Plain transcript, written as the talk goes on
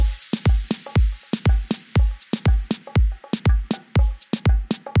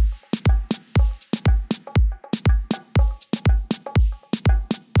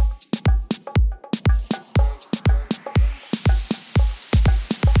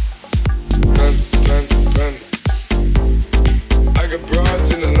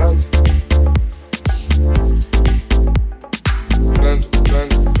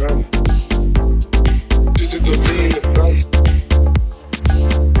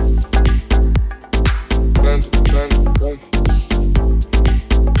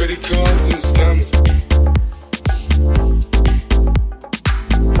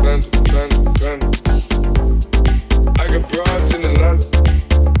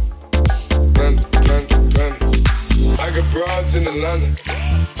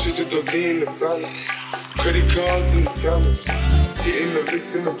Panda. Credit cards and the scammers, hitting the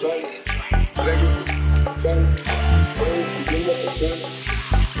licks in the van. Legacies, Panda, currency, give like a Panda.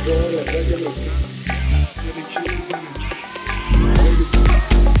 Going like regular time, getting keys in the legacy,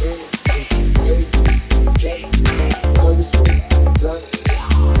 Panda, legacy, Panda, legacy, Panda,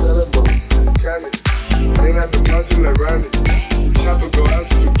 celebrate, candy. Ain't at the mountain like Randy. Chopper go out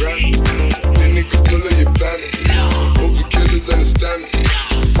to the ground. Then they can pull up your planet. Hope the killers understand me.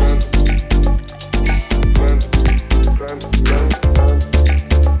 Panda, Panda, Panda, Panda, Panda.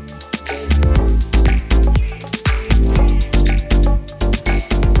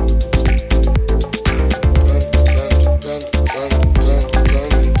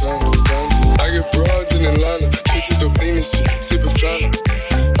 I get broads in Atlanta, twisted dope lean and shit, sippin' Panda.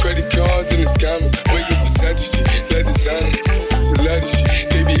 Credit cards and the scammers, wake up beside the shit, let designer, so love the shit.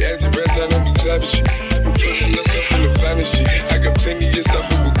 They be acting rats, I don't be clapping shit. We putting us up in the finest shit. I got plenty of stuff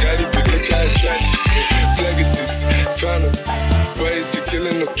with Bugatti, but look how I try this shit. Legacies, Panda, ways to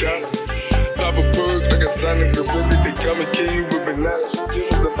killing no counter. Pop a perk, I got signed in gorilla, they come and kill you with bananas.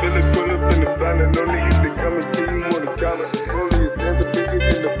 Killers, I feel it, pull up in the Panda, no nigga.